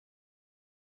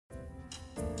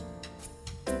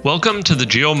Welcome to the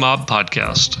GeoMob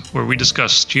podcast, where we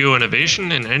discuss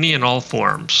geo-innovation in any and all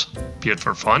forms, be it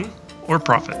for fun or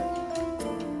profit.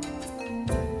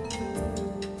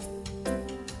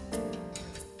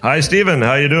 Hi, Stephen.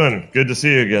 How you doing? Good to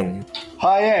see you again.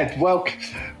 Hi, Ed. Well,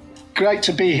 great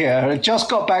to be here. I just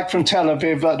got back from Tel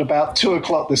Aviv at about 2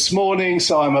 o'clock this morning,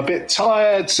 so I'm a bit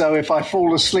tired. So if I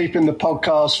fall asleep in the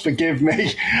podcast, forgive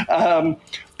me.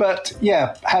 But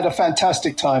yeah, had a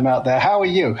fantastic time out there. How are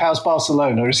you? How's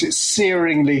Barcelona? Is it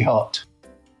searingly hot?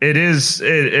 It is.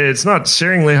 It's not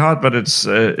searingly hot, but it's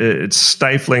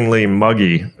stiflingly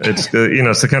muggy. It's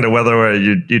it's the kind of weather where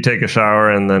you take a shower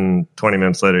and then 20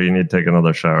 minutes later you need to take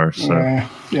another shower. So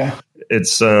yeah.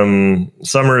 It's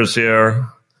summer is here.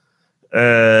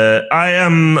 I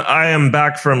am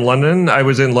back from London. I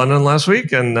was in London last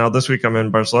week, and now this week I'm in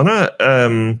Barcelona.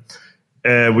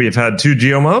 We've had 2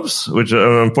 GeoMobs, which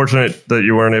I'm unfortunate that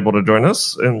you weren't able to join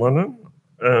us in London.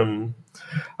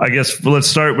 I guess let's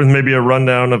start with maybe a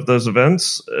rundown of those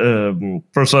events.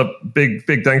 First up, big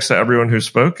thanks to everyone who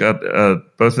spoke at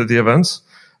both of the events.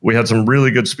 We had some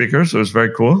really good speakers. It was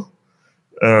very cool.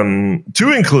 To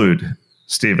include,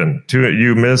 Stephen,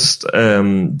 you missed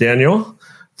Daniel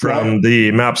from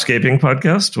the Mapscaping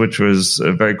podcast, which was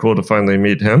very cool to finally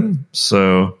meet him.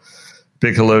 So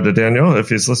big hello to Daniel if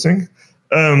he's listening.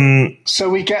 So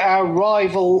we get our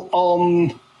rival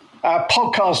on our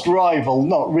podcast rival.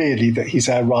 Not really that he's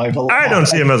our rival. I don't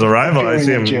see him as a rival. I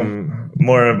see him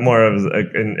more of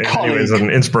in many ways an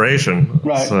inspiration.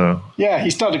 Right. So yeah,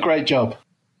 he's done a great job.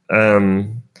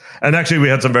 And actually, we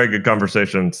had some very good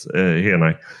conversations, he and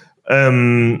I.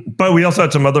 But we also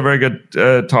had some other very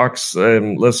good talks.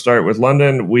 Let's start with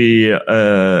London. We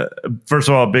first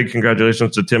of all, big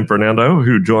congratulations to Tim Fernando,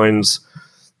 who joins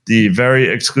the very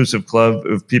exclusive club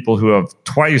of people who have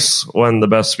twice won the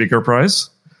Best Speaker Prize.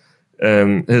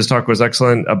 His talk was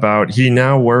excellent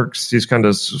he's kind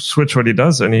of switched what he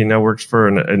does, and he now works for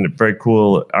a very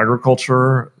cool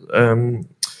agriculture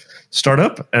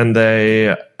startup. And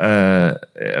they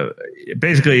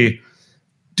basically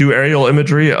do aerial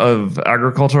imagery of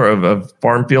agriculture, of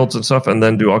farm fields and stuff, and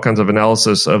then do all kinds of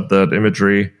analysis of that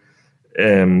imagery.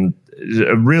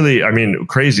 Really,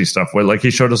 crazy stuff. Where,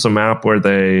 he showed us a map where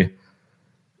the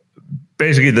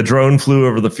drone flew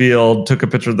over the field, took a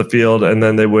picture of the field, and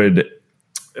then they would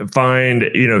find,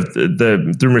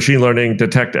 through machine learning,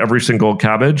 detect every single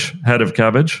head of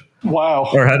cabbage. Wow.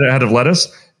 Or head of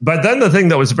lettuce. But then the thing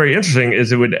that was very interesting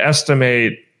is it would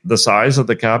estimate the size of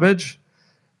the cabbage.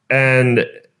 And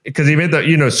because he made that,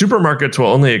 supermarkets will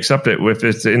only accept it if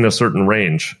it's in a certain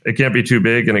range. It can't be too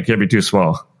big and it can't be too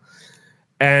small.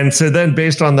 And so then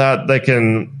based on that, they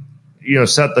can,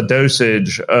 set the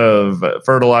dosage of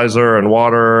fertilizer and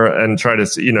water and try to,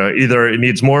 either it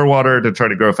needs more water to try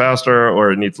to grow faster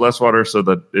or it needs less water so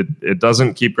that it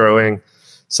doesn't keep growing,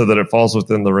 so that it falls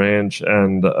within the range.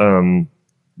 And,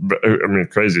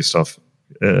 crazy stuff.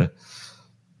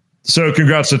 So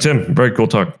congrats to Tim. Very cool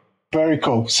talk. Very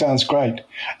cool. Sounds great.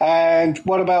 And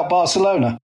what about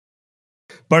Barcelona?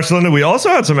 Barcelona, we also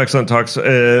had some excellent talks,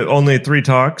 only 3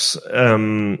 talks.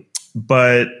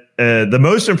 But the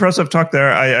most impressive talk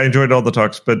there, I enjoyed all the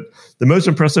talks, but the most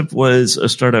impressive was a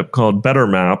startup called Better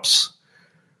Maps,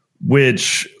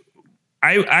 which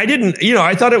I didn't,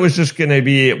 I thought it was just going to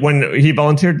be, when he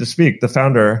volunteered to speak, the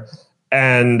founder,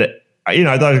 and, I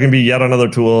thought it was going to be yet another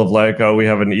tool of we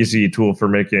have an easy tool for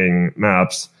making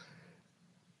maps.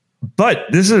 But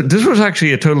this was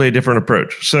actually a totally different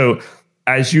approach. So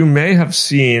as you may have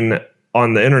seen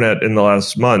on the internet in the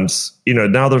last months,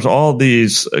 now there's all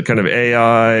these kind of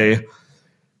AI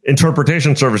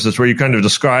interpretation services where you kind of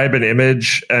describe an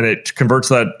image and it converts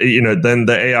that, then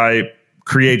the AI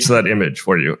creates that image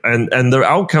for you. And the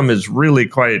outcome is really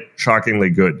quite shockingly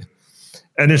good.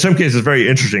 And in some cases, very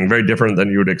interesting, very different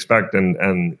than you would expect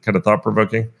and kind of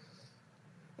thought-provoking.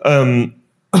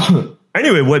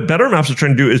 Anyway, what Better Maps are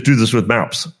trying to do is do this with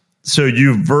maps. So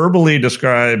you verbally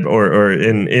describe or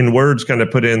in words kind of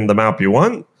put in the map you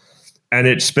want, and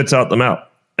it spits out the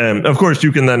map. Of course,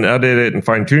 you can then edit it and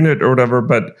fine-tune it or whatever,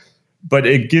 but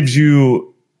it gives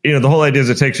you, the whole idea is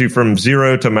it takes you from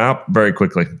zero to map very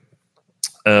quickly.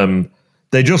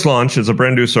 They just launched. It's a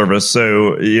brand new service,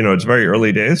 so, it's very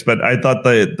early days, but I thought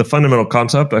the fundamental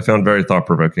concept I found very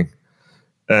thought-provoking.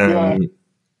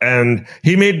 And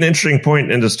he made an interesting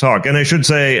point in this talk. And I should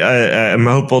say, I'm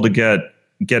hopeful to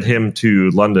get him to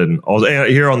London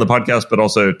here on the podcast, but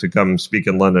also to come speak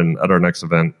in London at our next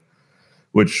event,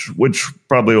 which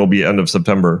probably will be end of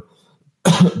September.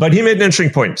 But he made an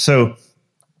interesting point. So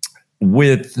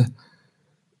with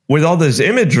with all this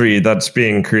imagery that's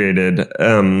being created,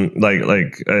 drawing,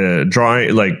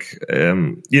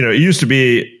 it used to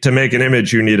be to make an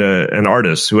image, you need an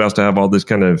artist who has to have all this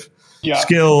kind of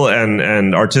skill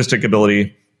and artistic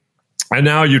ability. And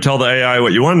now you tell the AI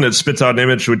what you want, and it spits out an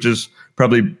image which is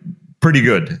probably pretty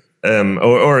good,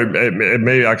 or it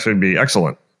may actually be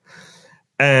excellent.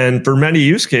 And for many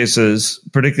use cases,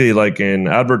 particularly like in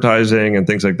advertising and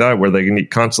things like that, where they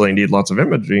constantly need lots of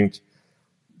imaging,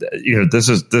 this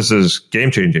is game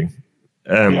changing.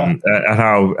 At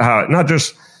how not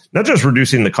just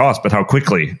reducing the cost, but how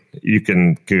quickly you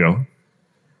can go.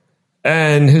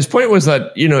 And his point was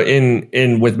that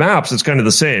in with maps, it's kind of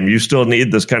the same. You still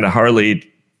need this kind of highly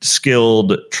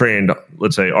skilled, trained,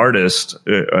 let's say, artist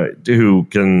who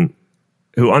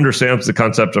understands the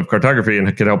concept of cartography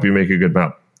and can help you make a good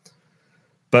map.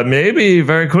 But maybe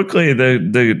very quickly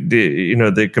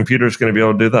the computer is going to be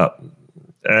able to do that,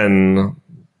 and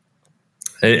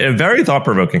very thought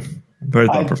provoking.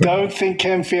 I don't think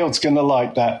Ken Field's going to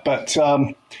like that, but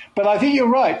I think you're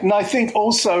right, and I think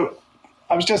also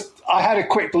I had a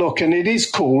quick look, and it is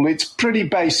cool. It's pretty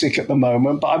basic at the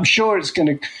moment, but I'm sure it's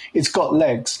got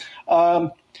legs.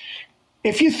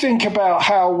 If you think about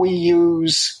how we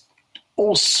use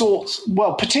all sorts,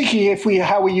 well, particularly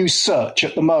how we use search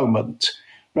at the moment,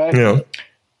 right? Yeah.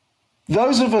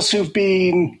 Those of us who've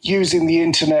been using the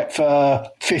internet for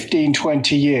 15,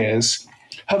 20 years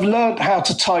have learned how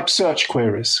to type search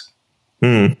queries.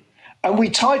 And we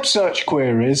type search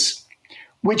queries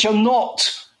which are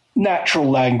not natural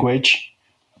language,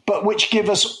 but which give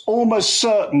us almost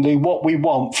certainly what we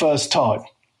want first time.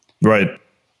 Right.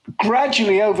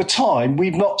 Gradually over time,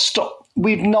 we've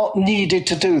not needed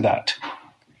to do that.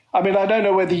 I mean, I don't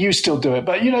know whether you still do it,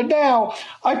 but now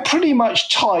I pretty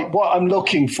much type what I'm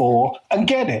looking for and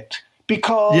get it,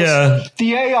 because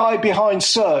the AI behind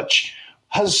search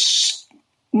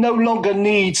no longer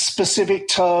needs specific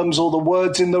terms or the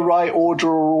words in the right order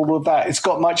or all of that. It's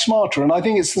got much smarter. And I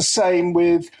think it's the same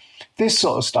with this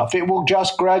sort of stuff. It will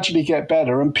just gradually get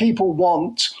better, and people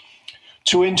want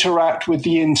to interact with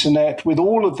the internet, with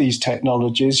all of these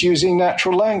technologies, using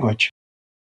natural language.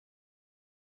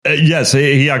 Yes,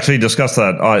 he actually discussed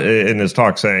that in his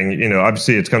talk, saying,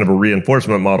 obviously it's kind of a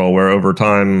reinforcement model where over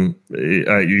time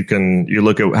you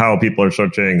look at how people are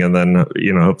searching, and then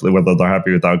hopefully whether they're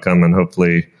happy with the outcome, and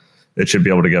hopefully it should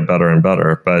be able to get better and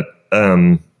better. But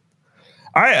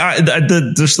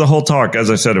just the whole talk, as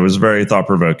I said, it was very thought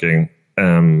provoking,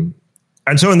 and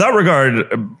so in that regard,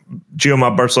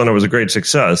 GeoMob Barcelona was a great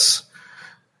success.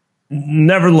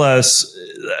 Nevertheless,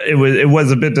 it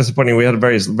was a bit disappointing. We had a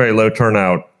very, very low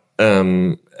turnout,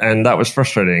 and that was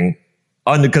frustrating.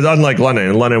 Because unlike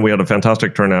in London, we had a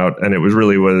fantastic turnout, and it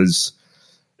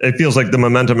feels like the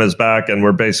momentum is back, and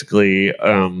we're basically,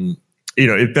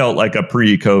 it felt like a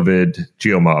pre-COVID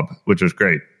GeoMob, which was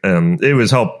great. It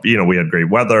was we had great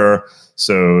weather,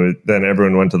 so then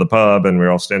everyone went to the pub, and we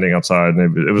were all standing outside,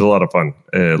 and it was a lot of fun,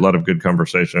 a lot of good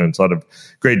conversations, a lot of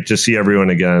great to see everyone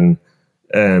again.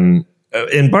 In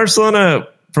Barcelona,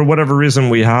 for whatever reason,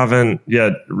 we haven't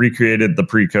yet recreated the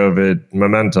pre-COVID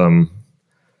momentum.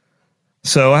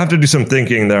 So I have to do some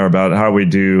thinking there about how we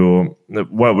do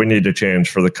what we need to change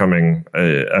for the coming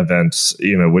events,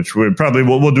 which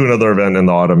we'll do another event in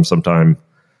the autumn sometime.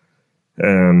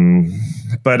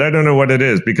 But I don't know what it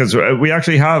is, because we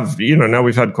actually have, now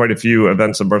we've had quite a few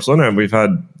events in Barcelona, and we've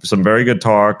had some very good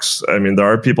talks. I mean, there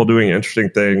are people doing interesting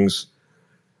things.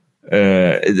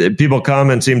 People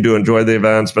come and seem to enjoy the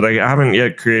events, but I haven't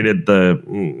yet created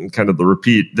the kind of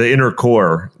the inner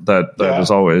core that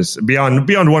is always beyond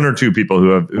one or two people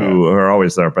who are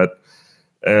always there. But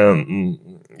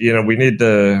we need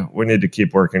to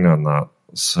keep working on that.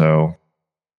 So.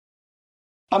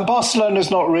 And Barcelona's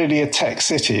not really a tech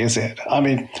city, is it? I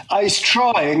mean, it's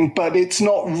trying, but it's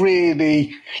not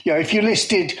really. If you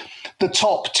listed the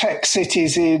top tech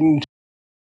cities in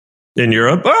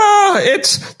Europe,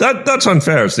 that's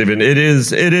unfair, Stephen. It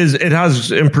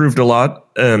has improved a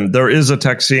lot. There is a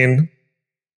tech scene.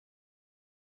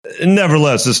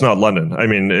 Nevertheless, it's not London. I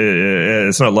mean,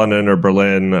 it's not London or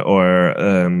Berlin or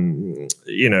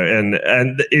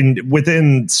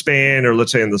within Spain, or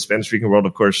let's say in the Spanish-speaking world,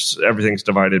 of course, everything's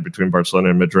divided between Barcelona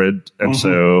and Madrid, and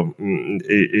so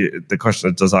the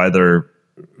question is,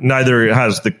 neither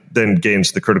has then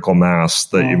gains the critical mass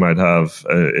that you might have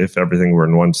if everything were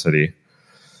in one city.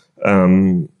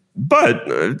 But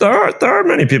there are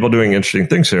many people doing interesting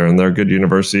things here, and there are good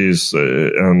universities,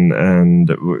 and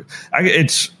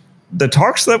the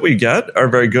talks that we get are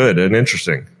very good and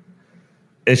interesting.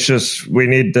 It's just we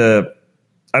need to.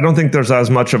 I don't think there's as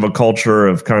much of a culture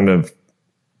of kind of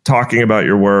talking about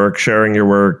your work, sharing your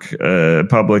work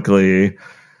publicly.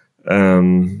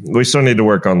 We still need to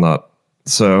work on that.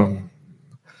 So,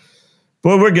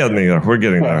 but we're getting there. We're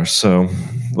getting there. So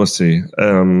let's see.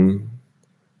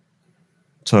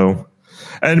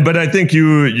 But I think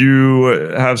you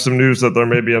have some news that there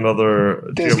may be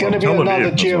another. There's going to be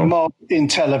another GeoMob in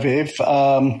Tel Aviv.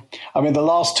 I mean, the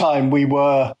last time they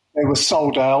were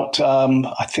sold out.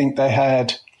 I think they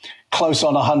had close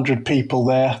on 100 people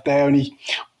there. They only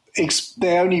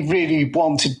really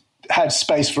had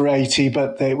space for 80,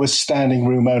 but it was standing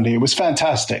room only. It was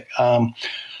fantastic.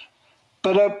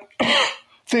 But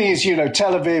thing is,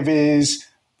 Tel Aviv is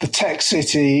the tech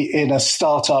city in a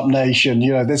startup nation.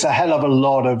 There's a hell of a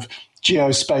lot of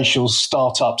geospatial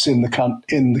startups in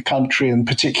the country, and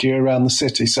particularly around the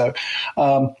city. So,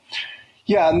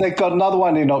 and they've got another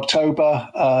one in October.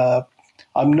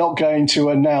 I'm not going to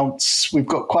announce. We've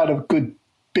got quite a good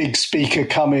big speaker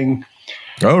coming.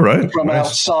 Oh, right. From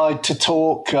outside to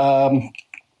talk.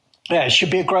 It should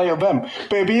be a great event.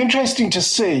 But it'd be interesting to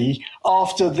see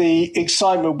after the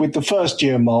excitement with the first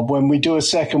GeoMob, when we do a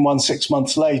second one 6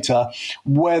 months later,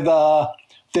 whether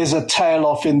there's a tail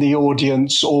off in the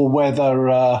audience or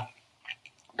whether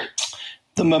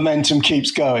the momentum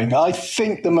keeps going. I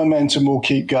think the momentum will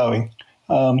keep going.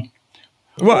 I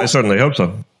certainly hope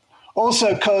so.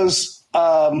 Also because,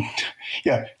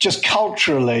 just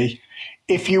culturally,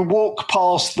 if you walk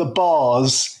past the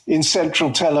bars in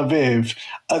central Tel Aviv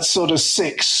at sort of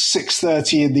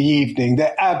 6:30 in the evening,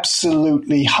 they're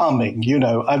absolutely humming,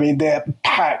 I mean, they're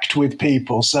packed with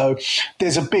people. So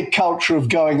there's a big culture of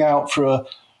going out for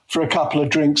a couple of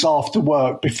drinks after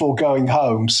work before going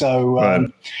home. So,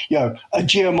 a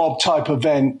GeoMob type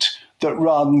event that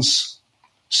runs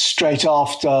straight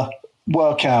after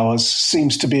work hours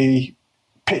seems to be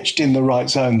pitched in the right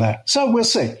zone there. So we'll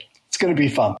see. It's going to be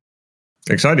fun.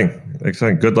 Exciting.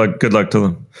 Good luck to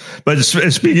them. But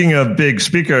speaking of big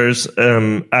speakers,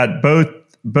 at both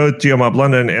GeoMob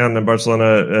London and in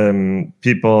Barcelona,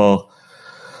 people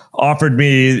offered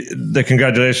me the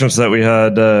congratulations that we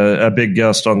had a big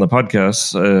guest on the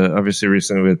podcast, obviously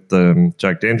recently with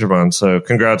Jack Dangermond. So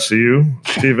congrats to you,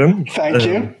 Stephen.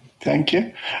 Thank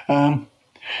you.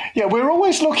 We're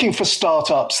always looking for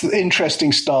startups,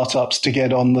 interesting startups to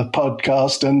get on the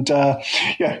podcast. And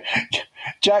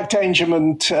Jack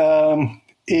Dangermond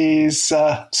is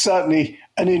certainly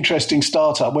an interesting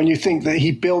startup. When you think that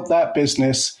he built that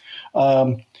business,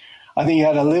 I think he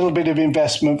had a little bit of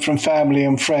investment from family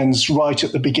and friends right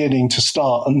at the beginning to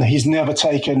start, and he's never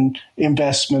taken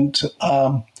investment. There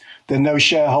are no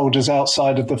shareholders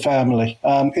outside of the family.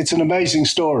 It's an amazing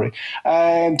story.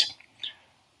 And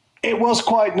it was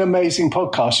quite an amazing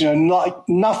podcast,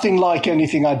 nothing like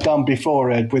anything I'd done before,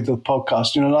 Ed, with the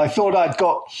podcast. And I thought I'd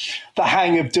got the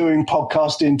hang of doing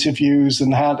podcast interviews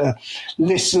and how to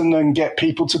listen and get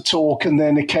people to talk and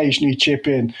then occasionally chip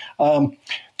in.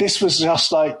 This was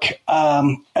just like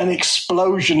an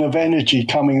explosion of energy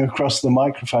coming across the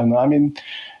microphone. I mean,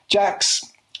 Jack's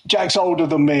older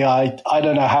than me. I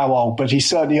don't know how old, but he's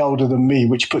certainly older than me,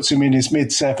 which puts him in his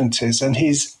mid-70s. And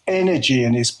his energy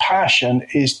and his passion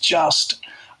is just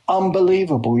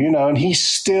unbelievable, and he's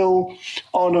still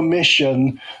on a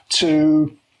mission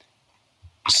to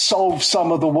solve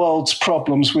some of the world's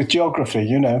problems with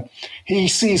geography. He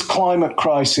sees climate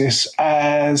crisis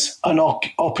as an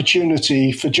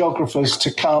opportunity for geographers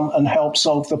to come and help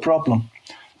solve the problem.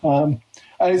 And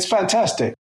it's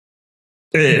fantastic.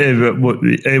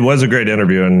 It was a great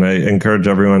interview, and I encourage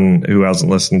everyone who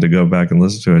hasn't listened to go back and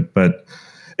listen to it. But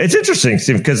it's interesting,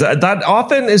 Steve, because that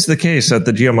often is the case at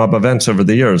the GeoMob events over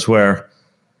the years, where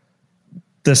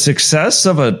the success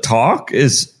of a talk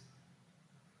is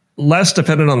less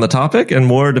dependent on the topic and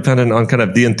more dependent on kind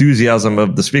of the enthusiasm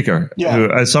of the speaker. Yeah.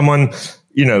 Who, as someone,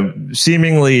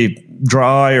 seemingly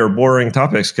dry or boring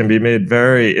topics can be made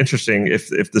very interesting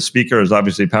if the speaker is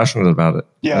obviously passionate about it.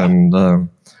 Yeah.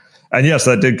 And yes,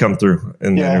 that did come through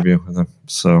in the interview with him.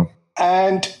 So,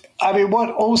 and I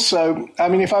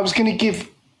mean, if I was going to give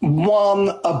one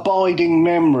abiding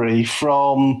memory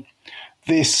from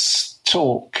this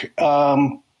talk,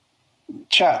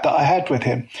 chat that I had with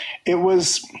him, it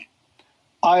was,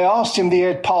 I asked him the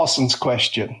Ed Parsons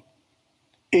question: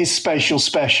 is spatial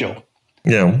special?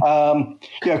 Yeah.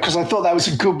 Because I thought that was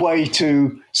a good way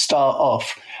to start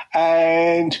off.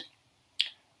 And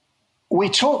we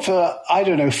talked for,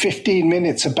 15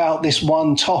 minutes about this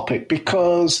one topic,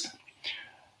 because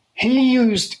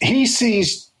he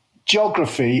sees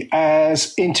geography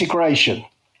as integration.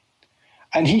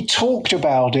 And he talked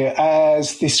about it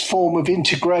as this form of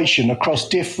integration across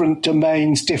different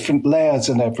domains, different layers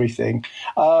and everything.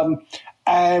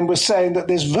 and was saying that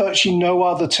there's virtually no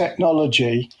other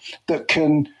technology that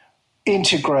can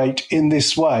integrate in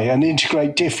this way and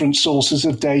integrate different sources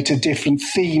of data, different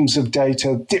themes of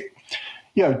data,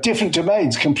 different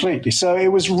domains completely. So it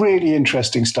was really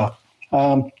interesting stuff.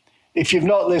 If you've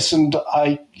not listened,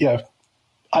 I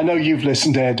know you've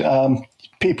listened, Ed.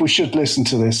 People should listen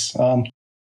to this. I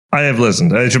have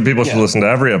listened. People should listen to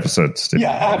every episode, Steve.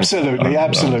 Yeah,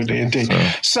 absolutely, indeed.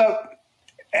 So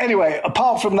anyway,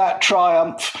 apart from that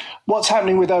triumph, what's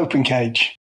happening with OpenCage?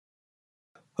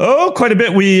 Oh, quite a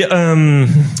bit. We,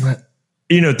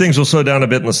 things will slow down a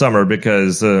bit in the summer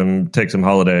because take some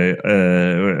holiday.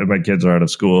 My kids are out of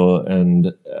school.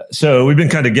 And so we've been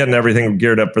kind of getting everything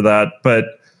geared up for that. But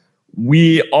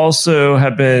we also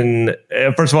have been,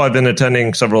 first of all, I've been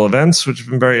attending several events, which have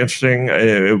been very interesting.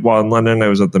 While in London, I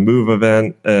was at the Move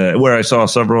event where I saw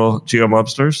several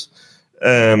GeoMobsters.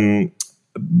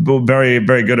 Very,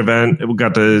 very good event. We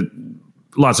got to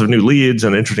lots of new leads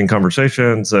and interesting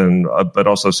conversations, but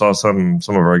also saw some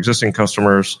of our existing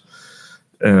customers,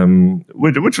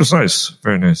 which was nice,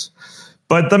 very nice.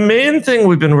 But the main thing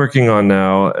we've been working on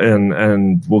now,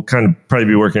 and we'll kind of probably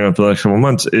be working on for the next couple of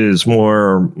months, is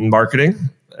more marketing.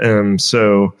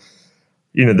 So,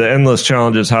 the endless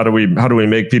challenge is how do we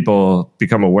make people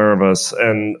become aware of us?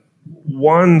 And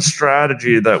one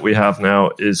strategy that we have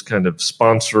now is kind of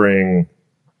sponsoring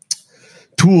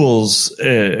tools,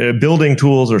 building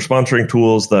tools or sponsoring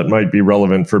tools that might be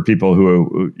relevant for people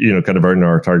who, kind of are in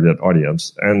our target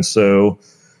audience. And so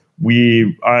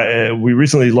we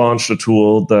recently launched a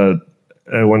tool that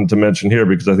I wanted to mention here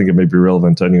because I think it may be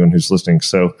relevant to anyone who's listening.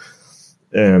 So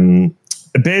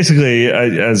basically,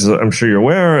 as I'm sure you're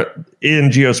aware,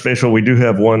 in geospatial, we do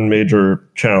have one major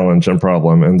challenge and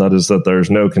problem, and that is that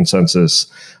there's no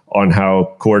consensus on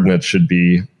how coordinates should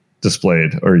be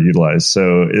displayed or utilized.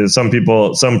 So some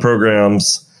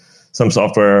programs, some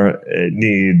software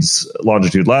needs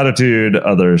longitude, latitude,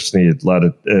 others need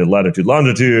latitude,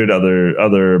 longitude,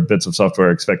 other bits of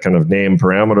software expect kind of name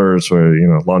parameters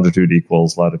where, longitude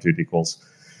equals, latitude equals.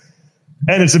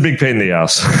 And it's a big pain in the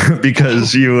ass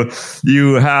because you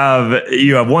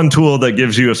have one tool that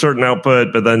gives you a certain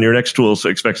output, but then your next tool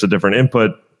expects a different input.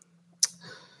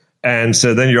 And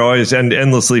so then you're always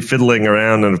endlessly fiddling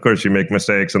around, and of course you make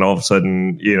mistakes, and all of a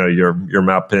sudden, your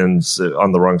map pin's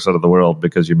on the wrong side of the world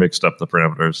because you mixed up the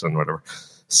parameters and whatever.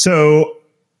 So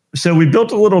we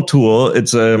built a little tool.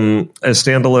 It's a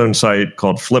standalone site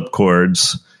called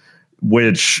Flipchords,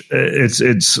 which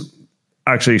it's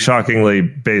actually shockingly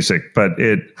basic, but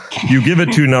you give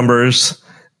it two numbers.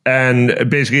 And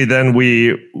basically, then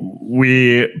we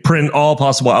print all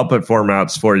possible output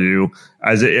formats for you,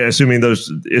 assuming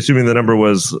the number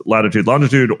was latitude,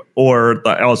 longitude, or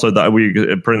also that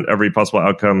we print every possible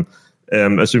outcome,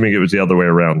 assuming it was the other way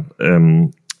around.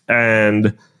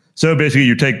 And so basically,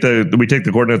 we take the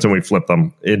coordinates and we flip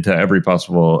them into every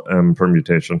possible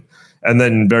permutation, and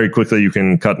then very quickly you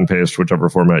can cut and paste whichever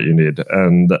format you need.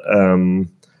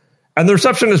 And the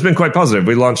reception has been quite positive.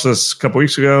 We launched this a couple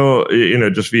weeks ago,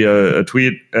 just via a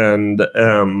tweet, and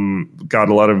got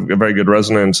a lot of very good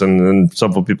resonance. And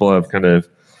several people have kind of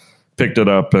picked it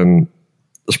up and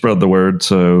spread the word.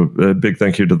 So a big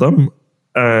thank you to them.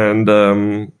 And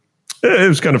it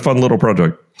was kind of a fun little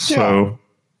project. Yeah. So,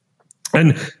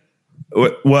 and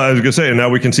well, I was going to say, now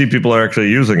we can see people are actually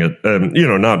using it.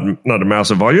 Not a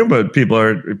massive volume, but people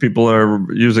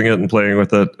are using it and playing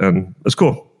with it, and it's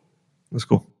cool. It's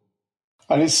cool.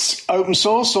 And it's open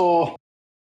source, or?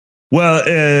 Well,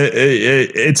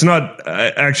 it's not.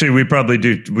 Actually,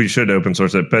 we should open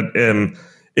source it, but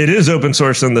it is open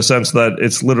source in the sense that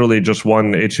it's literally just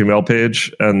one HTML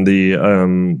page, and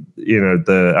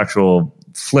the actual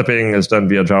flipping is done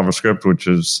via JavaScript, which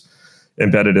is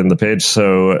embedded in the page,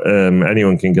 so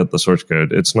anyone can get the source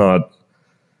code. It's not.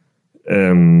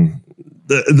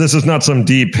 This is not some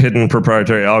deep hidden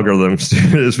proprietary algorithm.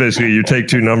 It's basically you take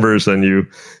two numbers and you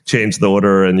change the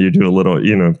order and you do a little,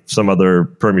 some other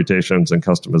permutations and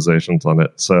customizations on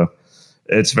it. So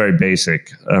it's very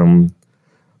basic.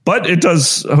 But it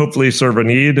does hopefully serve a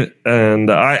need.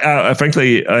 And I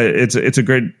frankly,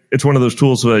 it's one of those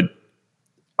tools that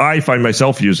I find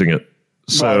myself using it.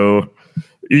 So right.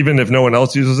 Even if no one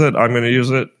else uses it, I'm going to use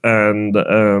it. And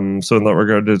so in that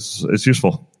regard, it's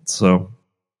useful. So.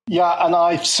 Yeah, and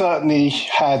I've certainly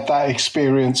had that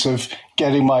experience of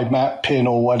getting my map pin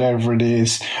or whatever it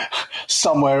is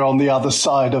somewhere on the other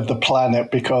side of the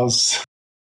planet because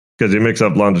you mix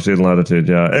up longitude and latitude,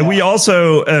 yeah. And we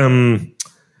also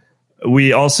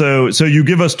we also, so you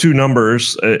give us two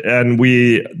numbers, and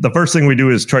the first thing we do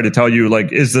is try to tell you,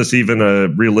 like, is this even a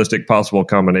realistic possible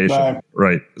combination?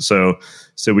 Right. So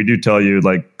we do tell you,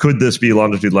 like, could this be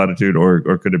longitude, latitude,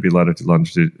 or could it be latitude,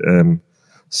 longitude?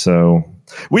 So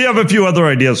we have a few other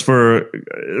ideas for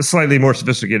slightly more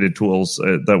sophisticated tools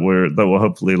that will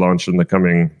hopefully launch in the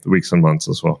coming weeks and months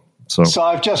as well. So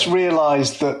I've just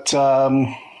realized that,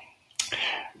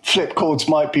 flip chords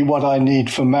might be what I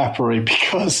need for Mappery,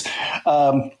 because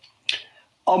on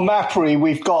Mappery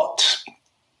we've got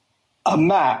a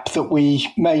map that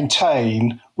we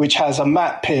maintain which has a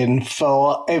map pin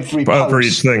for every post. For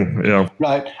each thing, yeah.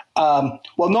 Right.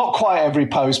 Well, not quite every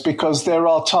post, because there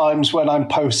are times when I'm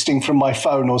posting from my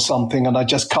phone or something and I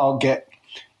just can't get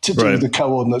to do the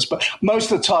coordinates. But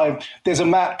most of the time there's a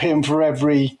map pin for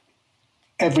every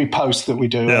post that we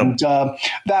do. Yeah. And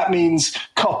that means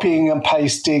copying and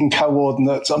pasting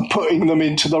coordinates and putting them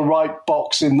into the right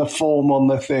box in the form on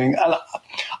the thing. And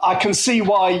I can see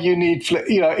why you need,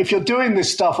 if you're doing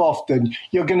this stuff often,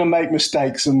 you're going to make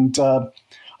mistakes. And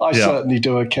I certainly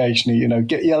do occasionally,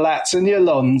 get your lats and your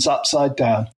lons upside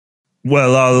down.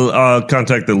 Well, I'll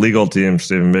contact the legal team,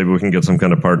 Stephen. Maybe we can get some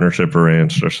kind of partnership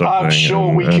arranged or something. I'm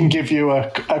sure we can give you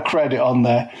a credit on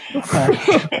there.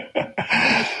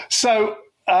 So,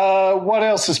 what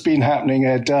else has been happening,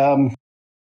 Ed?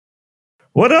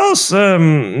 What else?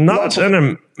 Not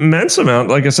an immense amount.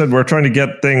 Like I said, we're trying to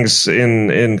get things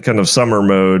in kind of summer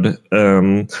mode.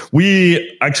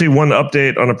 We actually, one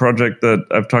update on a project that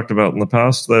I've talked about in the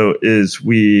past, though, is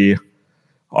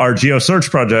our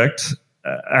GeoSearch project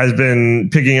has been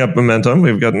picking up momentum.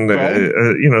 We've gotten,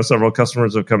 several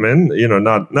customers have come in.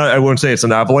 Not I won't say it's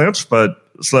an avalanche, but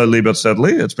slowly but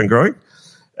steadily, it's been growing.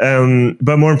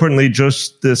 But more importantly,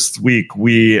 just this week,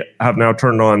 we have now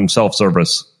turned on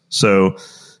self-service. So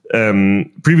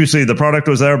previously, the product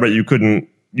was there, but you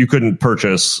couldn't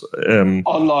purchase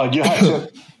online. You had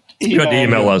to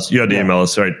email us. You had to email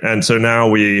us, right? And so now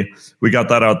we got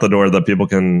that out the door that people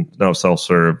can now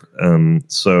self-serve.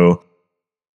 So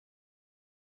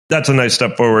that's a nice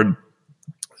step forward.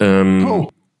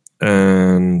 Cool.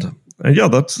 And yeah,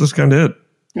 that's kind of it.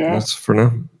 Yeah. That's for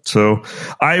now. So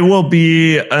I will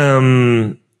be,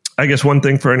 I guess one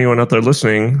thing for anyone out there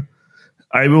listening,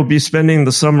 I will be spending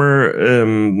the summer,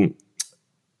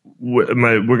 we're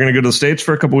going to go to the States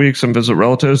for a couple of weeks and visit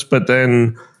relatives, but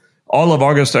then all of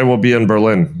August I will be in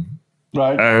Berlin.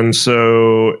 Right. And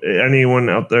so anyone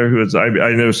out there who is, I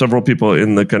know several people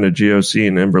in the kind of geo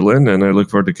scene in Berlin, and I look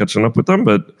forward to catching up with them,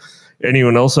 but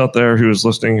anyone else out there who is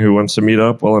listening who wants to meet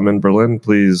up while I'm in Berlin,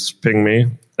 please ping me.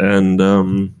 And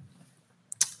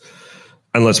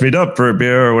let's meet up for a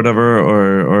beer or whatever,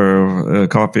 or a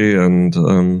coffee, and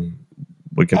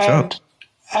we can chat.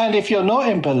 And if you're not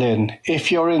in Berlin,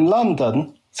 if you're in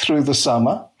London through the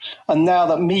summer, and now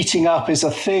that meeting up is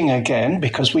a thing again,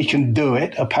 because we can do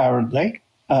it, apparently.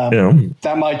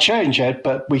 That might change, Ed,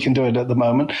 but we can do it at the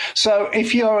moment. So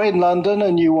if you're in London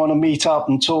and you want to meet up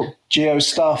and talk geo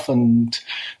stuff and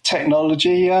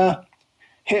technology,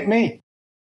 hit me.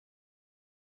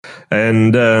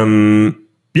 And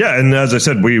and as I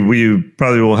said, we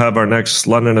probably will have our next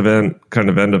London event kind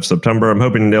of end of September. I'm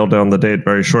hoping to nail down the date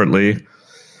very shortly.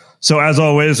 So as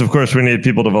always, of course, we need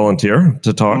people to volunteer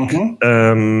to talk.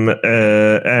 Mm-hmm.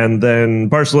 And then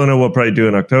Barcelona we'll probably do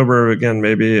in October again,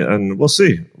 maybe, and we'll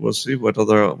see what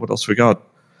else we got.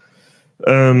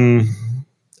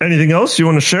 Anything else you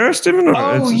want to share, Stephen?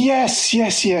 Yes.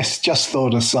 Just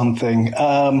thought of something.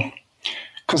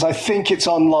 Because I think it's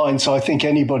online, so I think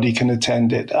anybody can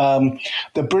attend it.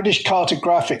 The British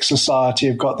Cartographic Society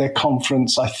have got their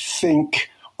conference, I think,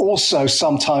 also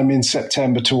sometime in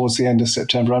September, towards the end of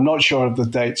September. I'm not sure of the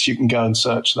dates. You can go and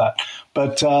search that.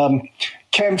 But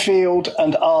Ken Field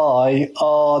and I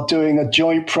are doing a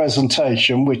joint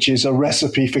presentation, which is a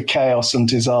recipe for chaos and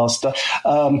disaster,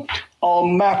 on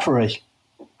Mappery.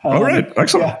 All right,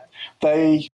 excellent.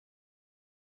 Yeah,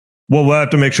 Well, we'll have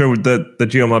to make sure that the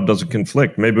GeoMob doesn't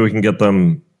conflict. Maybe we can get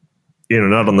them,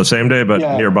 not on the same day, but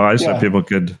nearby, so people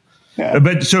could. Yeah.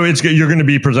 But so you're going to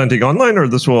be presenting online, or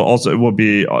this will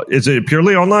be? Is it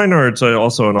purely online, or it's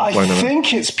also an offline event? I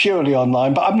think it's purely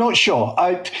online, but I'm not sure.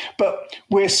 But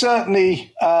we're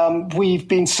certainly we've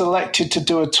been selected to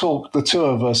do a talk, the two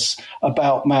of us,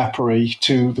 about Mappery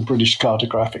to the British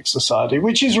Cartographic Society,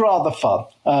 which is rather fun.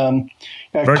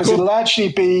 Because it'll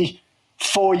actually be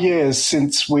 4 years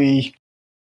since you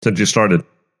started.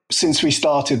 Since we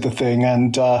started the thing,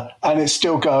 and it's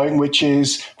still going, which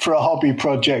is, for a hobby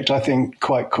project, I think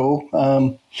quite cool.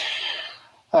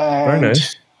 Very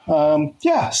nice.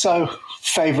 So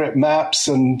favorite maps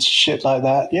and shit like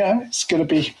that. Yeah, it's going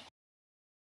to be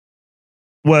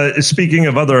Well, speaking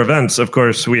of other events, of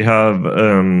course, we have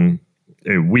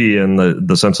we in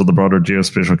the sense of the broader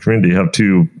geospatial community have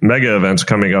 2 mega events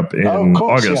coming up in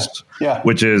August,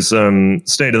 which is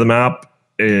State of the Map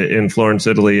in Florence,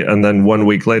 Italy, and then 1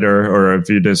 week later or a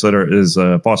few days later is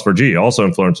Phosphor-G, also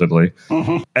in Florence, Italy.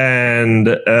 And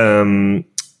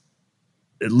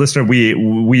listener,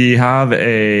 we have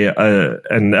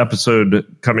an episode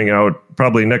coming out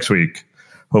probably next week,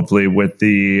 hopefully with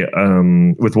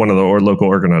with one of the local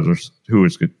organizers who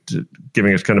is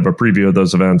giving us kind of a preview of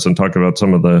those events and talk about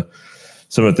some of the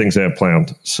things they have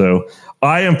planned. So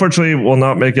I unfortunately will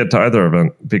not make it to either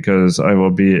event because I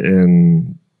will be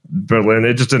in Berlin.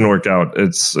 It just didn't work out.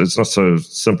 It's not so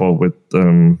simple with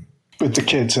the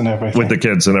kids and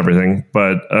everything.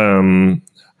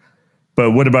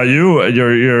 But what about you?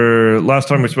 Your last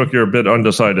time we spoke, you're a bit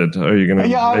undecided. Are you going to?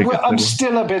 Yeah, I'm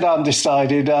still a bit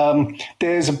undecided.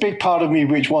 There's a big part of me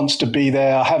which wants to be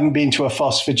there. I haven't been to a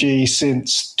Phosphor-G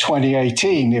since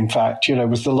 2018. In fact,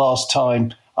 was the last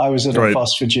time I was at a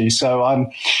Phosphor-G. So I'm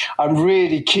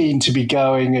really keen to be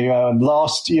going.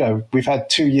 We've had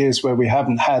 2 years where we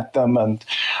haven't had them,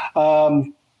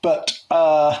 but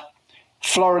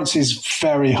Florence is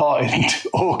very hot in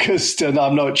August, and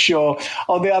I'm not sure.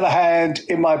 On the other hand,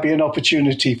 it might be an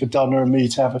opportunity for Donna and me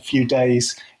to have a few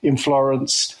days in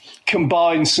Florence,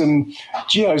 combine some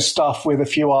geo stuff with a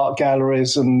few art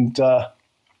galleries and a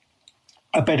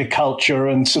bit of culture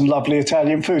and some lovely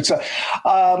Italian food. So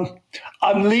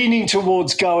I'm leaning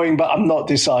towards going, but I'm not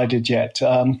decided yet.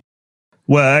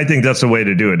 Well, I think that's the way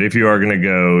to do it. If you are going to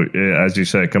go, as you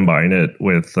say, combine it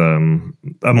with a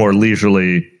more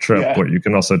leisurely trip where you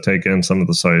can also take in some of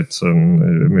the sites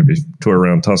and maybe tour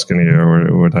around Tuscany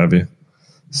or what have you.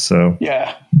 So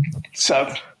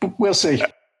we'll see.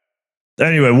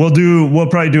 Anyway, we'll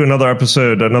probably do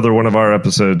another one of our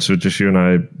episodes with just you and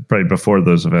I, probably before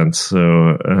those events.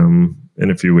 So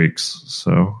in a few weeks.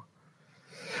 So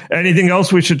anything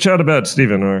else we should chat about,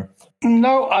 Stephen? Or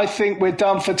no, I think we're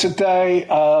done for today.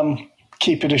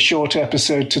 Keep it a short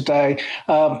episode today.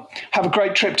 Have a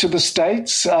great trip to the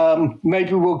States.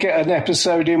 Maybe we'll get an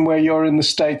episode in where you're in the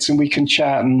States and we can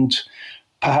chat, and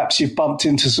perhaps you've bumped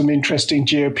into some interesting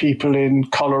geo people in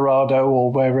Colorado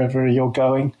or wherever you're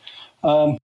going.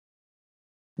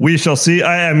 We shall see.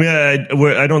 I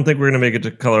don't think we're going to make it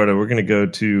to Colorado. We're going to go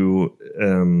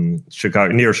to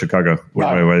Chicago, near Chicago,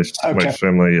 where my wife's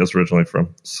family is originally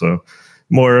from. So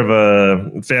more of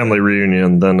a family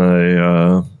reunion than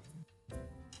a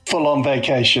full-on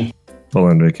vacation.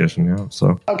 Full-on vacation, yeah.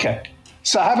 So okay.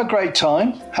 So have a great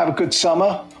time. Have a good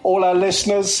summer. All our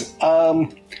listeners,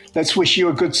 let's wish you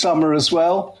a good summer as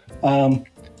well.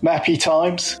 Mappy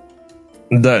times.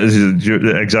 That is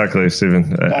exactly,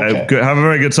 Stephen. Okay. Have a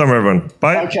very good summer, everyone.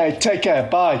 Bye. Okay, take care.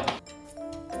 Bye.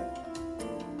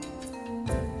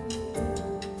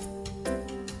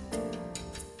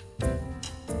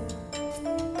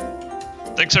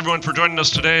 Thanks, everyone, for joining us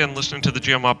today and listening to the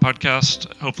GeoMob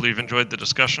podcast. Hopefully you've enjoyed the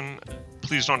discussion.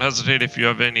 Please don't hesitate if you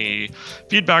have any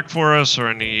feedback for us or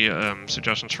any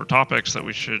suggestions for topics that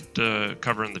we should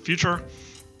cover in the future.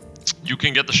 You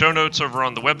can get the show notes over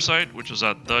on the website, which is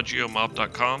at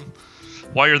thegeomob.com.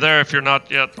 While you're there, if you're not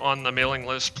yet on the mailing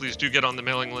list, please do get on the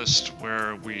mailing list,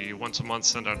 where we once a month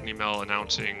send out an email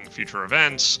announcing future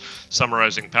events,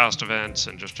 summarizing past events,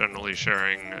 and just generally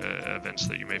sharing events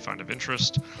that you may find of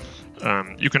interest.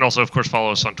 You can also, of course,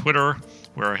 follow us on Twitter,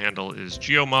 where our handle is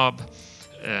geomob.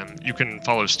 You can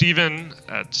follow Stephen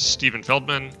at Stephen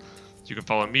Feldman. You can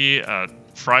follow me at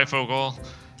Freifogel.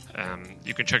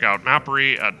 You can check out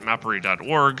Mappery at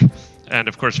mappery.org. And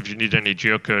of course, if you need any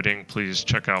geocoding, please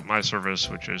check out my service,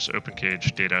 which is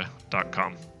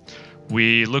opencagedata.com.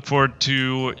 We look forward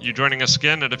to you joining us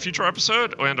again at a future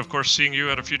episode, and of course, seeing you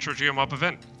at a future GeoMob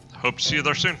event. Hope to see you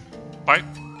there soon. Bye.